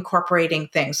are incorporating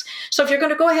things. So if you're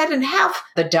going to go ahead and have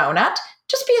the donut,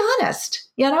 just be honest.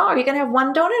 Are you going to have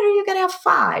one donut, or are you going to have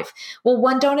five? Will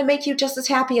one donut make you just as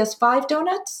happy as five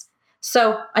donuts?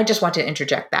 So I just want to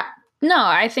interject that. No,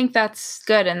 I think that's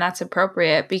good and that's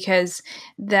appropriate, because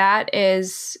that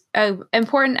is an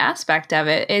important aspect of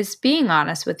it, is being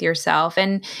honest with yourself.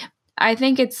 And I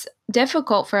think it's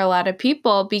difficult for a lot of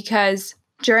people because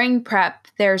during prep,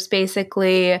 there's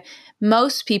basically,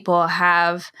 most people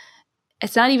have,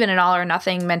 it's not even an all or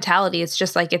nothing mentality. It's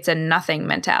just like, it's a nothing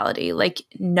mentality. Like,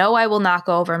 no, I will not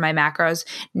go over my macros.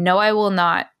 No, I will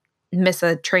not miss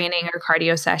a training or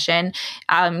cardio session.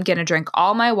 I'm going to drink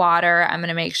all my water. I'm going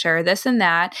to make sure this and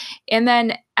that. And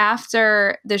then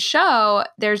after the show,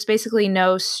 there's basically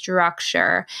no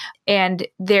structure. And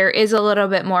there is a little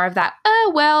bit more of that,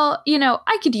 oh, well,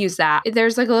 I could use that.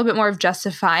 There's like a little bit more of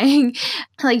justifying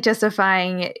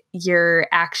your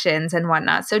actions and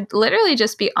whatnot. So literally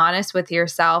just be honest with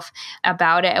yourself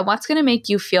about it and what's going to make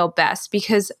you feel best.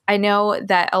 Because I know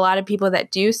that a lot of people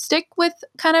that do stick with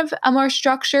kind of a more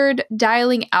structured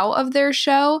dialing out of their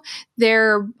show,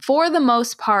 they're for the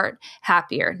most part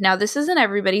happier. Now, this isn't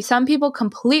everybody. Some people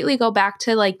completely go back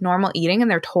to like normal eating and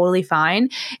they're totally fine.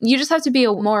 You just have to be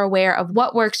more aware of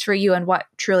what works for you and what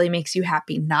truly makes you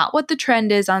happy, not what the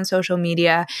trend is on social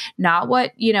media, not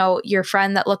what, your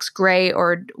friend that looks great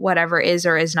or whatever is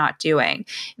or is not doing.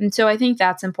 And so I think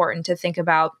that's important to think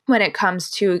about when it comes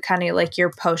to kind of like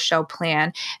your post-show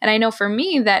plan. And I know for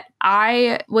me that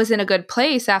I was in a good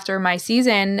place after my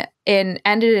season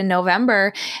ended in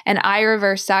November, and I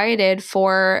reverse dieted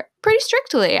for pretty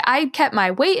strictly. I kept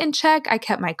my weight in check. I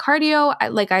kept my cardio.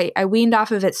 I weaned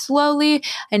off of it slowly.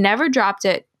 I never dropped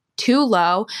it too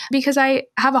low because I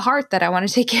have a heart that I want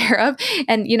to take care of.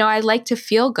 And, I like to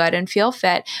feel good and feel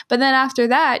fit. But then after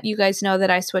that, you guys know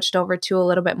that I switched over to a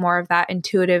little bit more of that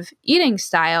intuitive eating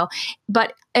style.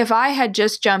 But if I had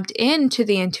just jumped into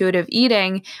the intuitive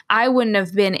eating, I wouldn't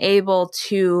have been able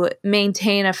to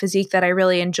maintain a physique that I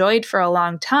really enjoyed for a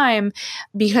long time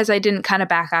because I didn't kind of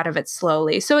back out of it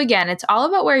slowly. So again, it's all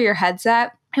about where your head's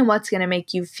at and what's going to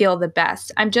make you feel the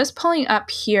best. I'm just pulling up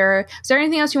here. Is there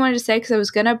anything else you wanted to say? Because I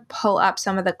was going to pull up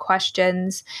some of the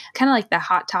questions, kind of like the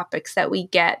hot topics that we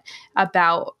get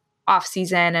about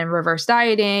off-season and reverse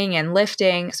dieting and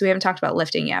lifting. So we haven't talked about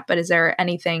lifting yet, but is there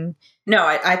anything? No,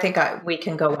 I think we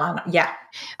can go on. Yeah.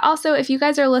 Also, if you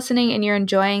guys are listening and you're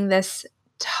enjoying this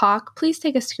talk, please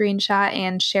take a screenshot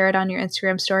and share it on your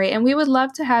Instagram story. And we would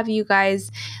love to have you guys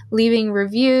leaving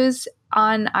reviews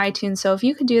on iTunes. So if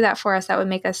you could do that for us, that would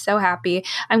make us so happy.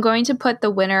 I'm going to put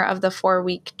the winner of the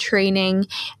 4-week training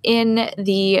in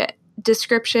the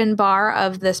description bar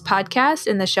of this podcast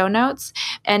in the show notes.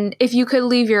 And if you could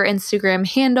leave your Instagram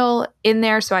handle in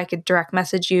there so I could direct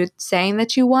message you saying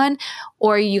that you won,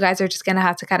 or you guys are just going to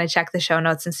have to kind of check the show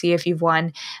notes and see if you've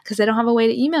won because I don't have a way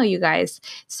to email you guys.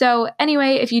 So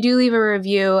anyway, if you do leave a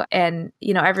review, and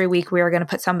every week we are going to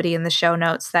put somebody in the show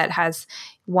notes that has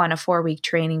won a 4-week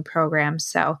training program.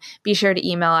 So be sure to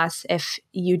email us if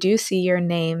you do see your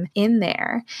name in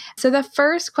there. So the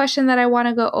first question that I want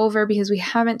to go over, because we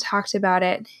haven't talked about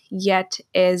it yet,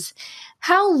 is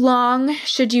how long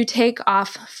should you take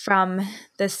off from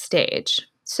the stage?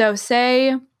 So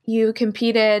say you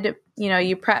competed,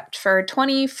 you prepped for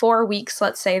 24 weeks,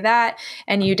 let's say that,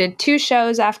 and you did 2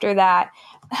 shows after that.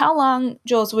 How long,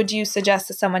 Jules, would you suggest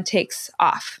that someone takes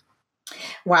off?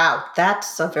 Wow,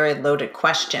 that's a very loaded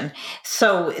question.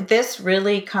 So this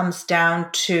really comes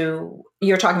down to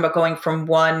you're talking about going from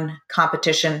one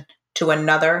competition to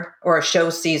another, or a show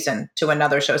season to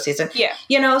another show season.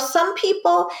 Yeah. Some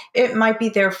people, it might be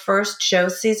their first show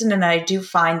season. And I do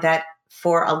find that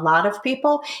for a lot of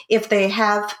people, if they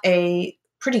have a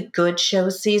pretty good show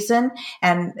season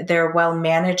and they're well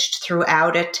managed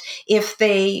throughout it, if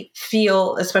they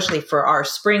feel, especially for our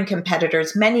spring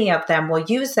competitors, many of them will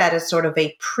use that as sort of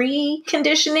a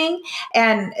preconditioning,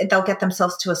 and they'll get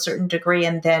themselves to a certain degree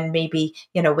and then maybe,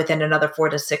 within another 4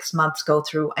 to 6 months go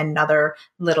through another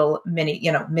little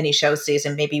mini show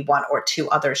season, maybe one or two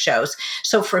other shows.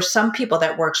 So for some people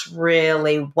that works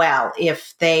really well.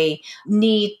 If they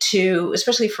need to,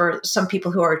 especially for some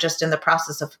people who are just in the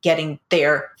process of getting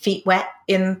their feet wet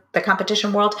in the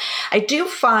competition world, I do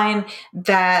find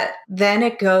that then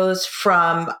it goes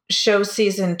from show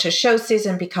season to show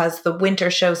season, because the winter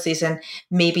show season,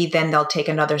 maybe then they'll take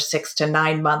another 6 to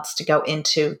 9 months to go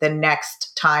into the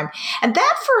next time. And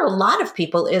that for a lot of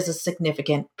people is a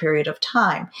significant period of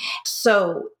time.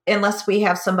 So unless we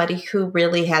have somebody who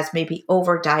really has maybe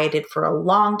over dieted for a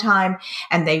long time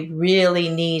and they really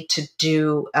need to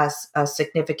do a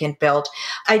significant build,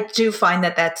 I do find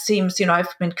that seems,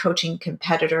 I've been coaching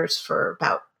competitors for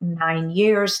about 9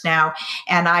 years now,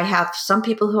 and I have some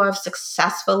people who have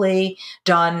successfully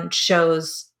done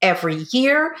shows every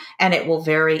year, and it will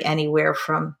vary anywhere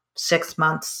from 6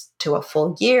 months to a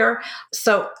full year.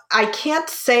 So I can't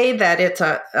say that it's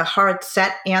a hard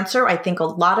set answer. I think a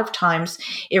lot of times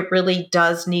it really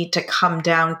does need to come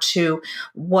down to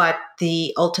what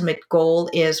the ultimate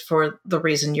goal is for the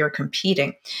reason you're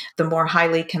competing. The more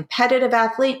highly competitive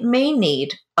athlete may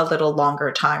need a little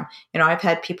longer time. I've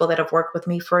had people that have worked with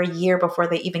me for a year before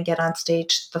they even get on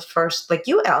stage the first, like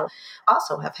you, Elle,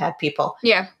 also have had people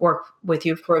Yeah. work with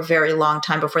you for a very long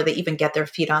time before they even get their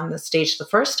feet on the stage the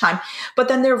first time. But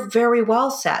then they're very well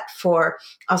set for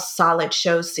a solid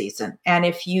show season. And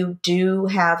if you do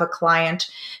have a client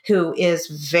who is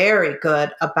very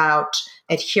good about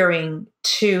adhering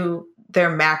to their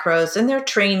macros and their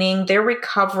training, their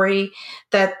recovery,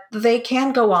 that they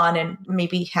can go on and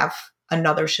maybe have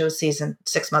another show season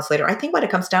 6 months later. I think what it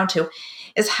comes down to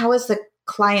is, how is the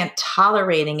client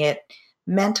tolerating it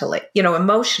mentally,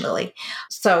 emotionally?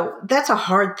 So that's a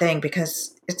hard thing,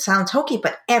 because it sounds hokey,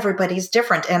 but everybody's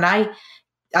different. And I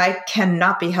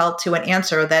cannot be held to an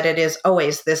answer that it is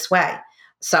always this way.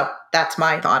 So that's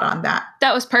my thought on that.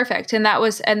 That was perfect. And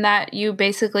that you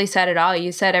basically said it all.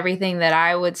 You said everything that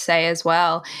I would say as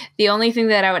well. The only thing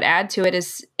that I would add to it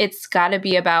is it's got to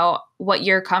be about what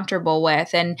you're comfortable with,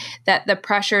 and that the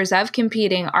pressures of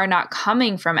competing are not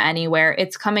coming from anywhere.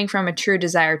 It's coming from a true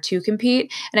desire to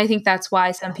compete. And I think that's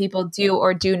why some people do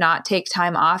or do not take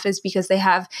time off, is because they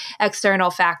have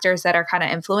external factors that are kind of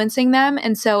influencing them.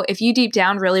 And so if you deep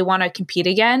down really want to compete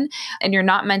again, and you're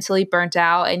not mentally burnt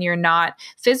out and you're not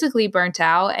physically burnt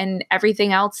out, and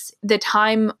everything else, the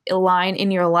timeline in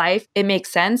your life, it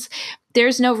makes sense.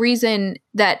 There's no reason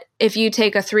that if you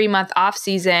take a 3-month off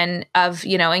season of,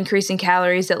 increasing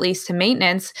calories, at least to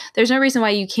maintenance, there's no reason why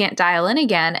you can't dial in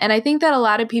again. And I think that a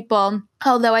lot of people,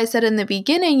 although I said in the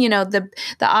beginning, the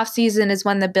off season is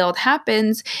when the build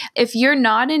happens. If you're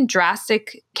not in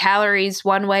drastic calories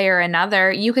one way or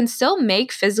another, you can still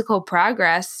make physical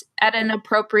progress at an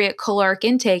appropriate caloric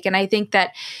intake. And I think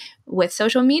that with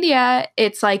social media,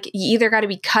 it's like you either got to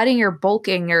be cutting or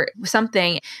bulking or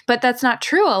something, but that's not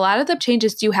true. A lot of the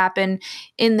changes do happen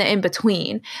in the in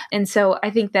between. And so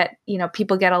I think that,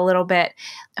 people get a little bit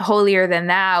holier than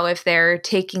thou if they're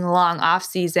taking long off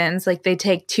seasons. Like they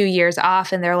take 2 years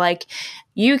off and they're like,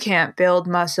 you can't build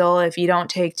muscle if you don't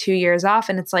take 2 years off.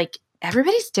 And it's like,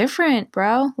 everybody's different,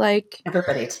 bro. Like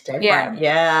everybody's different.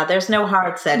 Yeah. There's no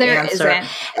hard set answer. Isn't.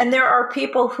 And there are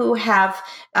people who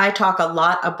I talk a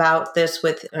lot about this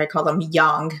with, I call them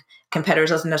young competitors.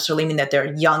 Doesn't necessarily mean that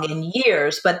they're young in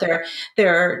years, but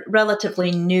they're relatively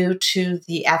new to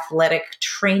the athletic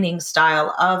training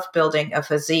style of building a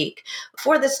physique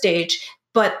for the stage.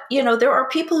 But, there are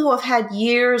people who have had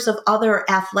years of other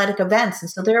athletic events,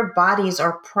 and so their bodies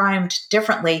are primed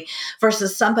differently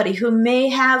versus somebody who may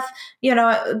have,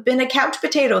 been a couch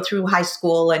potato through high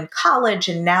school and college,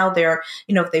 and now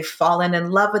they've fallen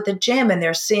in love with the gym and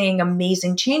they're seeing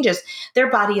amazing changes. Their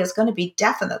body is going to be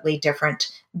definitely different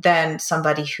than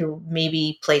somebody who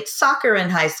maybe played soccer in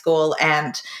high school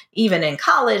and even in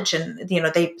college, and,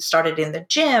 they started in the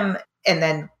gym and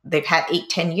then they've had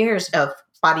 8-10 years of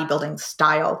bodybuilding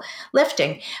style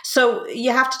lifting. So you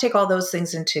have to take all those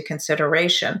things into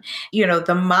consideration.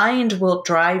 The mind will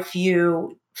drive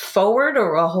you forward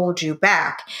or will hold you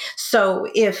back. So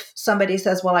if somebody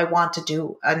says, well, I want to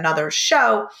do another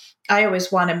show, I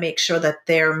always want to make sure that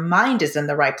their mind is in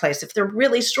the right place. If they're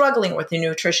really struggling with the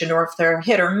nutrition, or if they're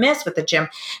hit or miss with the gym,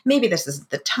 maybe this isn't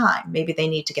the time. Maybe they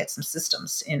need to get some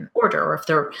systems in order, or if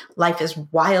their life is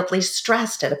wildly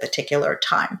stressed at a particular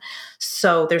time.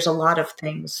 So there's a lot of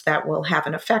things that will have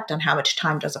an effect on how much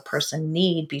time does a person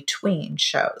need between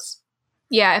shows.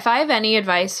 Yeah, if I have any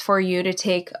advice for you to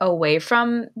take away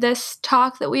from this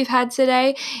talk that we've had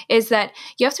today, is that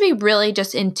you have to be really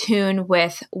just in tune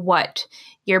with what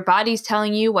your body's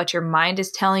telling you, what your mind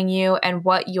is telling you, and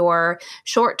what your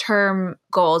short-term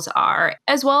goals are,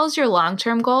 as well as your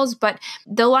long-term goals. But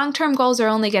the long-term goals are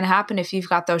only going to happen if you've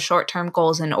got those short-term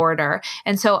goals in order.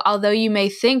 And so although you may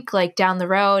think like down the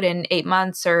road in 8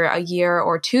 months or a year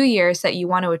or 2 years that you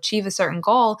want to achieve a certain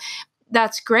goal,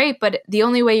 that's great, but the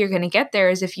only way you're going to get there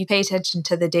is if you pay attention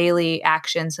to the daily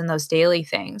actions and those daily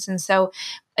things. And so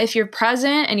if you're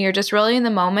present and you're just really in the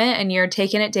moment and you're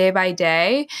taking it day by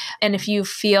day, and if you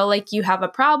feel like you have a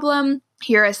problem,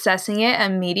 you're assessing it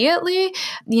immediately,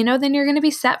 then you're going to be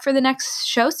set for the next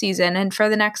show season and for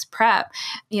the next prep.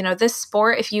 This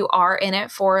sport, if you are in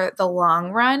it for the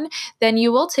long run, then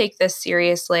you will take this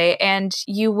seriously and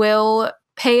you will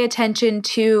pay attention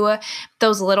to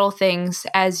those little things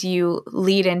as you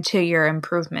lead into your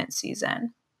improvement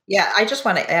season. Yeah, I just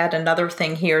want to add another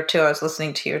thing here too. I was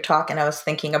listening to your talk and I was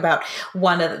thinking about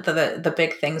one of the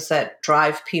big things that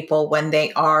drive people when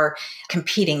they are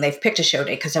competing. They've picked a show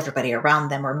day because everybody around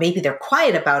them, or maybe they're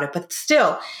quiet about it, but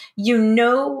still,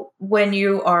 when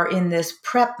you are in this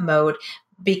prep mode,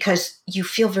 because you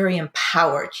feel very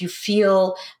empowered. You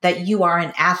feel that you are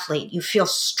an athlete. You feel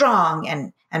strong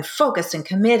and focused and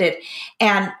committed.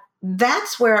 And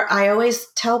that's where I always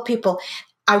tell people,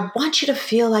 I want you to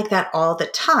feel like that all the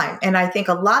time. And I think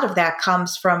a lot of that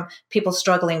comes from people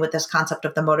struggling with this concept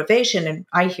of the motivation. And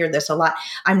I hear this a lot.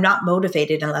 I'm not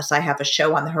motivated unless I have a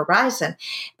show on the horizon,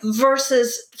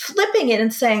 versus flipping it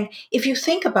and saying, if you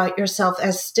think about yourself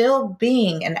as still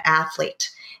being an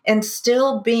athlete, and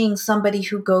still being somebody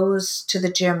who goes to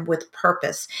the gym with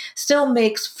purpose, still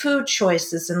makes food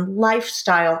choices and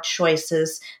lifestyle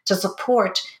choices to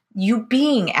support you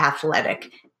being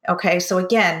athletic. Okay, so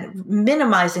again,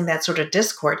 minimizing that sort of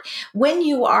discord. When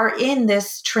you are in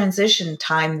this transition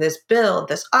time, this build,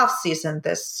 this off season,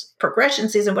 this progression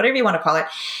season, whatever you want to call it,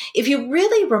 if you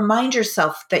really remind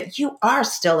yourself that you are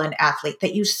still an athlete,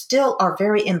 that you still are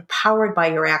very empowered by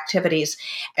your activities,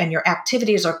 and your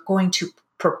activities are going to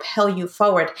propel you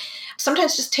forward.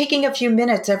 Sometimes just taking a few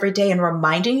minutes every day and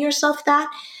reminding yourself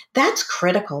that's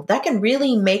critical. That can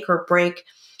really make or break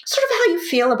sort of how you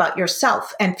feel about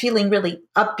yourself, and feeling really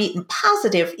upbeat and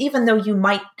positive, even though you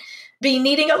might be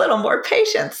needing a little more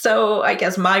patience. So I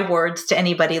guess my words to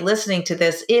anybody listening to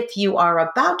this, if you are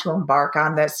about to embark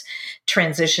on this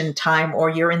transition time,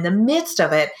 or you're in the midst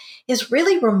of it, is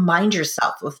really remind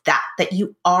yourself of that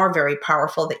you are very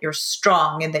powerful, that you're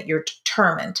strong, and that you're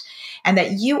determined, and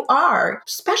that you are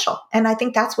special. And I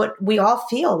think that's what we all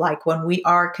feel like when we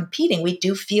are competing. We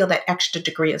do feel that extra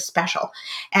degree of special.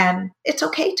 And it's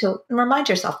okay to remind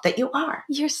yourself that you are.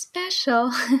 You're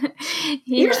special.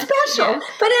 You're special, yeah.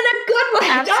 But in a good way,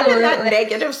 Absolutely. not in that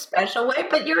negative special way,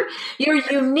 but you're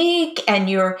unique, and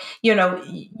you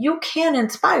can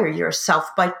inspire yourself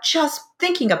by just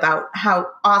thinking about how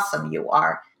awesome you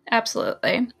are.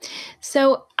 Absolutely.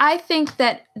 So I think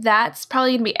that that's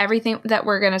probably going to be everything that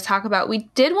we're going to talk about. We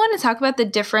did want to talk about the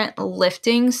different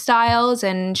lifting styles,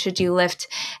 and should you lift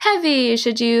heavy?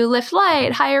 Should you lift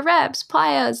light, higher reps,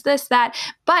 plyos, this, that?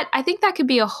 But I think that could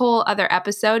be a whole other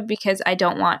episode, because I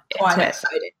don't want it I'm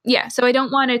excited. Yeah, so I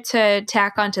don't want it to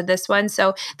tack onto this one.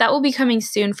 So that will be coming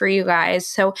soon for you guys.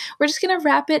 So we're just going to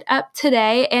wrap it up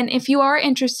today. And if you are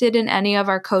interested in any of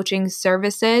our coaching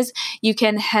services, you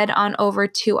can head on over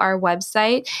to our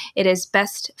website. It is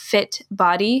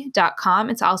bestfitbody.com.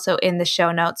 It's also in the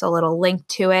show notes, a little link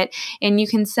to it. And you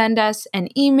can send us an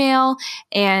email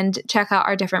and check out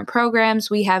our different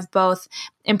programs. We have both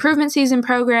improvement season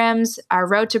programs, our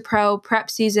Road to Pro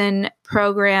prep season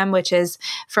program, which is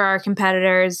for our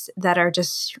competitors that are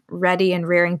just ready and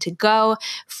rearing to go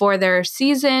for their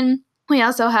season. We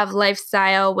also have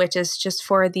lifestyle, which is just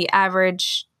for the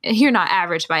average you're not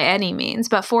average by any means,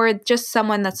 but for just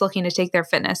someone that's looking to take their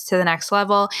fitness to the next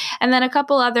level. And then a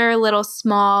couple other little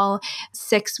small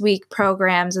 6-week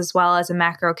programs, as well as a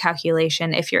macro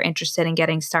calculation if you're interested in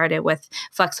getting started with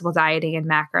flexible dieting and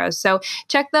macros. So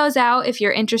check those out if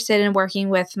you're interested in working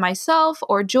with myself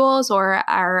or Jules or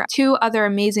our 2 other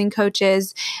amazing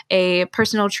coaches, a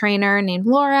personal trainer named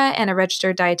Laura and a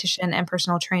registered dietitian and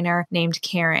personal trainer named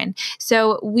Karen.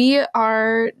 So we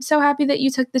are so happy that you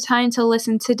took the time to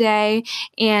listen today.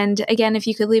 And again, if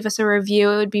you could leave us a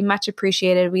review, it would be much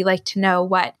appreciated. We like to know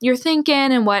what you're thinking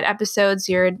and what episodes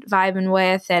you're vibing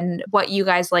with and what you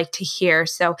guys like to hear.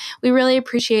 So we really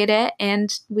appreciate it.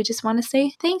 And we just want to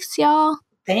say thanks, y'all.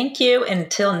 Thank you.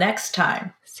 Until next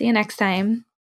time. See you next time.